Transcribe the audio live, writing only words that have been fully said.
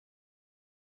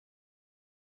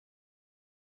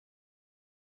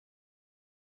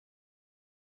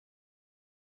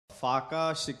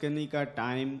फाका शिकनी का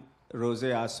टाइम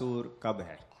रोज़े आसूर कब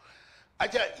है?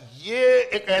 अच्छा, ये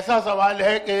एक ऐसा सवाल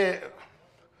है कि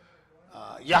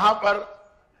यहाँ पर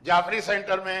जाफरी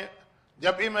सेंटर में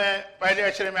जब भी मैं पहले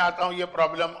अशरे में आता हूँ ये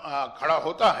प्रॉब्लम खड़ा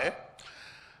होता है,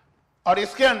 और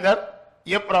इसके अंदर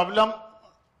ये प्रॉब्लम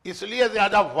इसलिए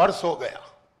ज्यादा वर्स हो गया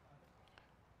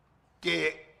कि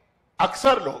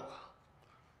अक्सर लोग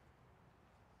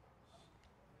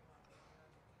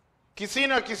किसी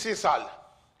न किसी साल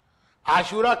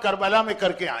आशूरा करबला में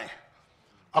करके आए,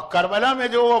 और करबला में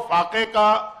जो वो फाके का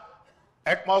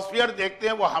एटमॉस्फेयर देखते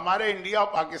हैं वो हमारे इंडिया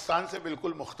और पाकिस्तान से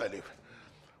बिल्कुल मुख्तलिफ है।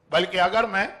 बल्कि अगर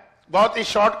मैं बहुत ही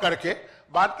शॉर्ट करके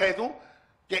बात कह दूं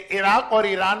कि इराक और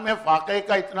ईरान में फाके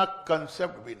का इतना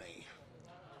कंसेप्ट भी नहीं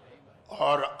है,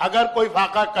 और अगर कोई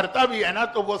फाका करता भी है ना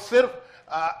तो वो सिर्फ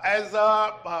एज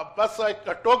बस एक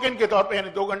टोकन के तौर पे, यानी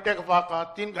 2 घंटे का फाका,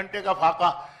 3 घंटे का फाका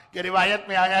कि रिवायत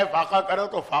में आया है फाका करो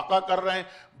तो फाका कर रहे हैं।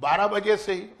 12 बजे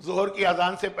से ही, जोहर की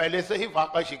अजान से पहले से ही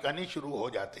फाका शिकनी शुरू हो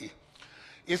जाती है।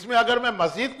 इसमें अगर मैं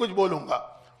मजीद कुछ बोलूंगा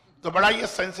तो बड़ा ये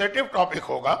सेंसिटिव टॉपिक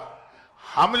होगा।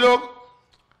 हम लोग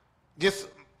जिस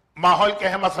माहौल के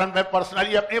हैं, मसलन मैं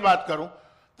पर्सनली अपनी बात करूं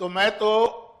तो मैं तो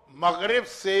मगरिब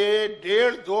से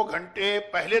 1.5-2 घंटे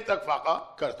पहले तक फाका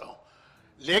करता हूं,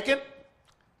 लेकिन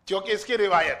क्योंकि इसकी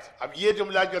रिवायत, अब ये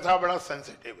जुमला जो था बड़ा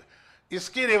सेंसिटिव है,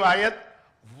 इसकी रिवायत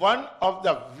वन ऑफ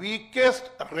द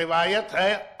वीकेस्ट रिवायत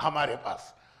है हमारे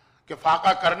पास कि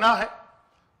फाका करना है,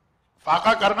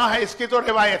 फाका करना है, इसकी तो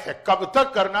रिवायत है, कब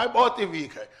तक करना है बहुत ही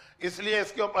वीक है। इसलिए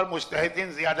इसके ऊपर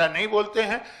मुज्तहिदीन ज्यादा नहीं बोलते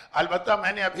हैं। अलबत्ता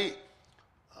मैंने अभी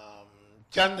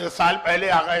चंद साल पहले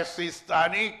आगा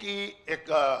सिस्तानी की एक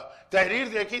तहरीर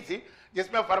देखी थी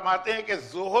जिसमें फरमाते हैं कि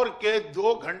जोहर के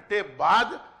 2 घंटे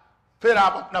बाद फिर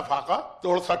आप अपना फाका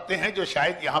तोड़ सकते हैं, जो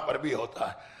शायद यहां पर भी होता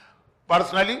है।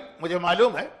 पर्सनली मुझे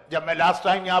मालूम है, जब मैं लास्ट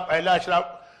टाइम यहाँ पहला अशरा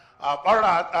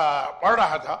पढ़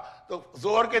रहा था तो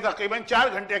जोहर के तकरीबन 4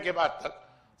 घंटे के बाद तक,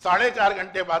 4.5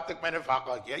 घंटे बाद तक मैंने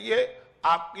फाका किया। ये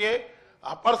आपके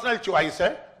पर्सनल चॉइस है,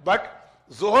 बट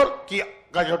जोहर की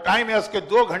का जो टाइम है उसके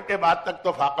 2 घंटे बाद तक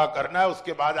तो फाका करना है,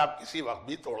 उसके बाद आप किसी वक्त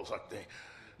भी तोड़ सकते हैं।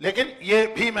 लेकिन ये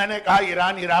भी मैंने कहा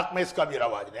ईरान इराक में इसका भी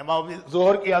रवाज नहीं, वहां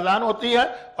जोहर की अजान होती है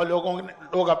और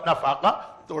लोग अपना फाका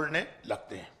तोड़ने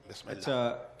लगते हैं। बिस्मिल्लाह। अच्छा,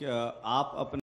 क्या आप अपने